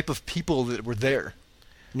or type of people that were there.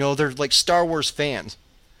 You know, they're like Star Wars fans.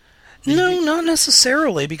 No, not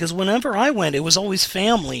necessarily, because whenever I went, it was always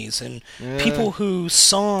families and Yeah. people who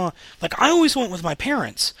saw. Like, I always went with my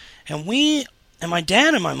parents, and my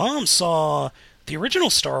dad and my mom saw the original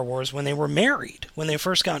Star Wars when they were married, when they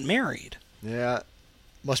first got married. Yeah,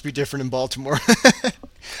 must be different in Baltimore.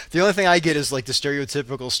 The only thing I get is like the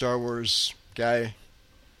stereotypical Star Wars guy.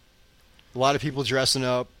 A lot of people dressing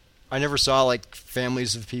up. I never saw like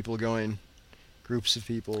families of people going, groups of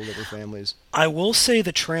people that were families. I will say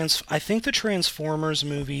I think the Transformers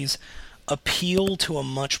movies appeal to a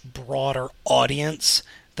much broader audience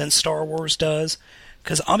than Star Wars does.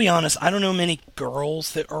 Because I'll be honest, I don't know many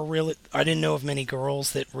girls that are really. I didn't know of many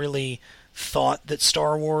girls that really thought that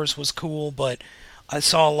Star Wars was cool, but I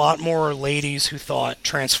saw a lot more ladies who thought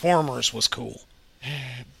Transformers was cool.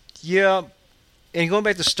 Yeah, and going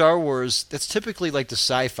back to Star Wars, that's typically like the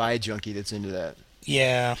sci-fi junkie that's into that.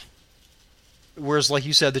 Yeah. Whereas, like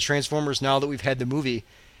you said, the Transformers, now that we've had the movie,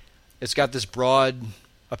 it's got this broad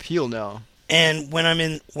appeal now. And when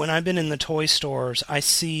I've been in the toy stores, I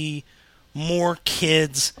see more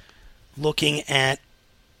kids looking at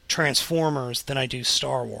Transformers than I do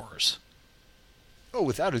Star Wars. Oh,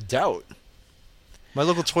 without a doubt. My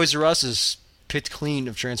local Toys R Us is picked clean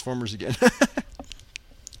of Transformers again.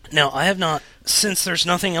 Now, I have not, since there's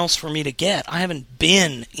nothing else for me to get, I haven't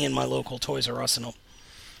been in my local Toys R Us in about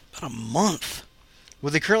a month.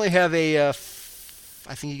 Well, they currently have I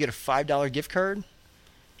think you get a $5 gift card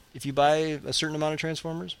if you buy a certain amount of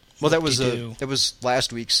Transformers. Well, that was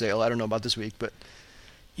last week's sale. I don't know about this week, but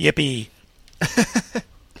Yippee.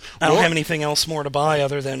 I don't have anything else more to buy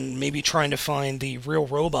other than maybe trying to find the real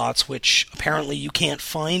robots, which apparently you can't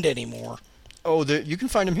find anymore. oh, you can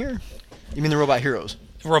find them here. You mean the Robot Heroes?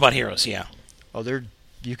 Robot Heroes, yeah. Oh,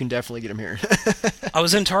 you can definitely get them here. I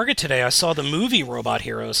was in Target today. I saw the movie Robot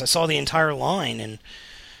Heroes. I saw the entire line, and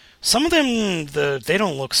some of them, they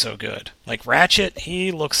don't look so good. Like Ratchet,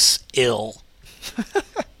 he looks ill.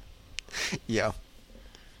 Yeah.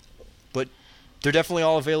 But they're definitely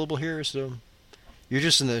all available here, so you're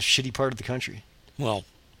just in the shitty part of the country. Well,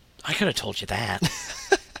 I could have told you that.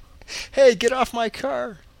 Hey, get off my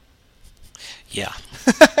car. Yeah.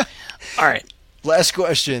 All right. Last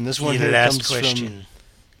question. This one here Last comes question. from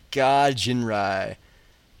God Jinrai.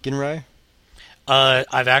 Ginrai?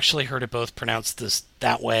 I've actually heard it both pronounced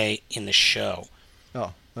that way in the show.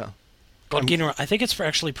 Oh, well. But Ginrai, I think it's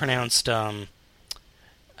actually pronounced.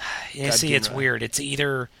 It's Ginrai. weird. It's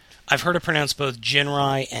either I've heard it pronounced both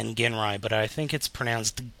Jinrai and Ginrai, but I think it's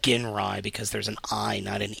pronounced Ginrai because there's an I,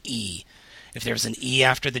 not an E. If there's an E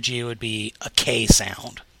after the G, it would be a K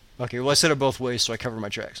sound. Okay, well, I said it both ways, so I cover my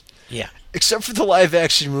tracks. Yeah. Except for the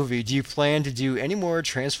live-action movie, do you plan to do any more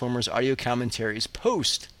Transformers audio commentaries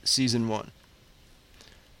post-Season 1?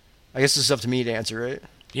 I guess it's up to me to answer, right?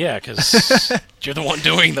 Yeah, because you're the one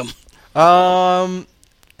doing them. I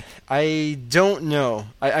don't know.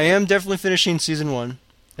 I am definitely finishing Season 1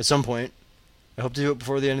 at some point. I hope to do it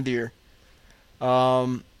before the end of the year.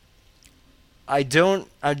 I don't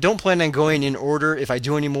plan on going in order. If I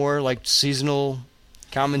do any more, like, seasonal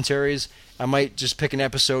commentaries, I might just pick an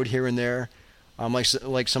episode here and there, like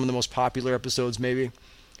some of the most popular episodes maybe.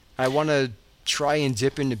 I want to try and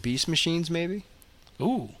dip into Beast Machines maybe.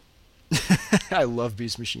 Ooh. I love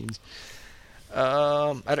Beast Machines.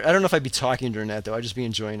 I don't know if I'd be talking during that though. I'd just be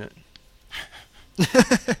enjoying it.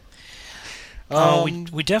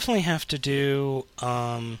 We definitely have to do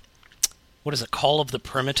what is it? Call of the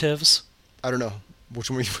Primitives. I don't know which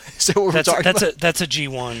one is that what we're talking about? That's a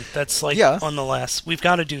G1. That's like Yeah. on the last. We've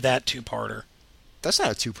got to do that two-parter. That's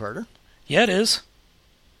not a two-parter. Yeah, it is.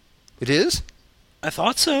 It is? I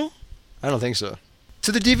thought so. I don't think so.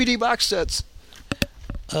 To the DVD box sets.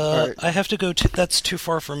 All right. I have to go. That's too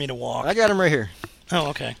far for me to walk. I got them right here. Oh,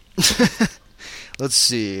 okay. Let's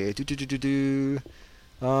see. Which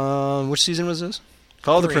season was this?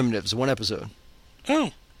 Call of the 3. Primitives, one episode.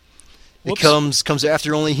 Oh. It Whoops. comes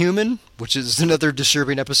after Only Human, which is another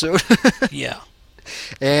disturbing episode. Yeah.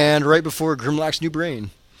 And right before Grimlock's New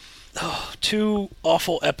Brain. Oh, 2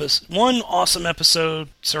 awful episodes. 1 awesome episode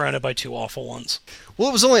surrounded by 2 awful ones. Well,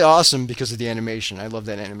 it was only awesome because of the animation. I love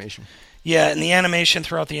that animation. Yeah, and the animation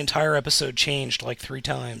throughout the entire episode changed like 3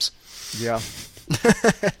 times. Yeah.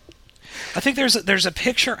 I think there's a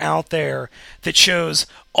picture out there that shows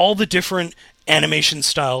all the different animation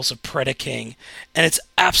styles of Predaking, and it's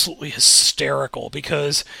absolutely hysterical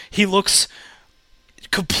because he looks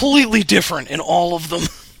completely different in all of them.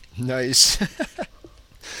 Nice.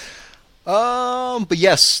 But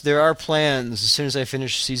yes, there are plans as soon as I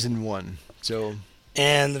finish season 1. So.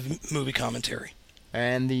 And the movie commentary.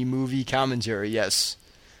 And the movie commentary, yes.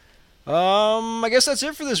 I guess that's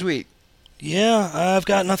it for this week. Yeah, I've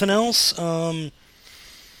got nothing else. I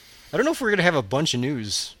don't know if we're gonna have a bunch of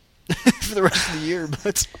news for the rest of the year,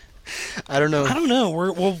 but I don't know. I don't know.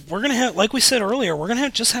 We're gonna have, like we said earlier, we're gonna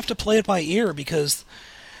just have to play it by ear because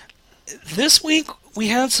this week we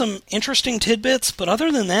had some interesting tidbits, but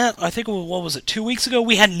other than that, I think what was it, 2 weeks ago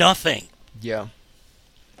we had nothing. Yeah.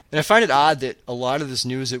 And I find it odd that a lot of this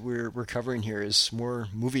news that we're covering here is more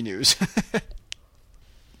movie news.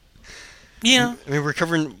 Yeah. I mean, we're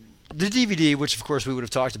covering the DVD, which of course we would have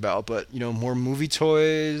talked about, but, more movie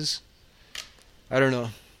toys. I don't know.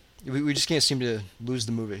 We just can't seem to lose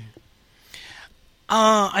the movie.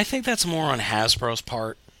 I think that's more on Hasbro's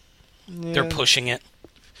part. Yeah. They're pushing it.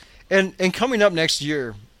 And coming up next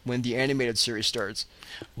year, when the animated series starts,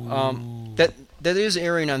 that is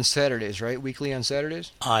airing on Saturdays, right? Weekly on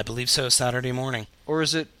Saturdays? I believe so, Saturday morning. Or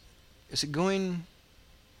is it going...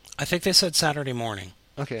 I think they said Saturday morning.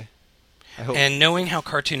 Okay. I hope. And knowing how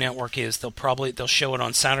Cartoon Network is, they'll show it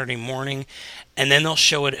on Saturday morning, and then they'll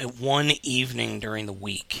show it at one evening during the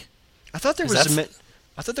week. I thought there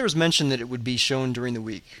was mention that it would be shown during the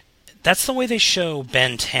week. That's the way they show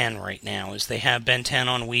Ben 10 right now, is they have Ben 10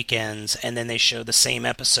 on weekends, and then they show the same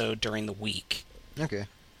episode during the week. Okay.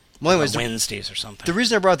 Well, anyways, Wednesdays or something. The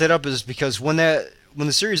reason I brought that up is because when the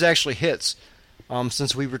series actually hits,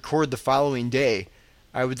 since we record the following day,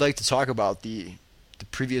 I would like to talk about the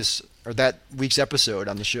previous or that week's episode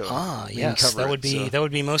on the show. Ah, yes, that would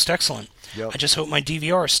be most excellent. Yep. I just hope my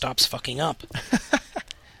DVR stops fucking up.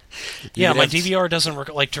 Yeah, my DVR doesn't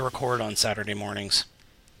like to record on Saturday mornings.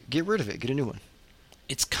 Get rid of it. Get a new one.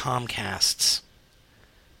 It's Comcast's.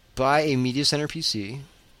 Buy a Media Center PC.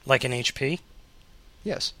 Like an HP?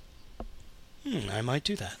 Yes. I might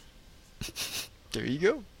do that. There you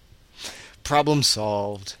go. Problem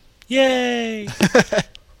solved. Yay!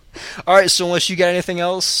 All right, so unless you got anything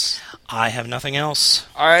else... I have nothing else.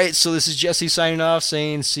 All right, so this is Jesse signing off,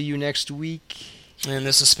 saying see you next week. And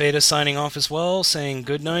this is Spada signing off as well, saying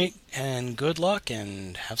good night and good luck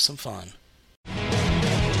and have some fun.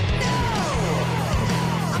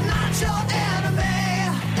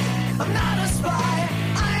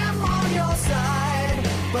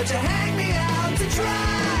 But you hang me out to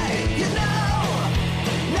dry.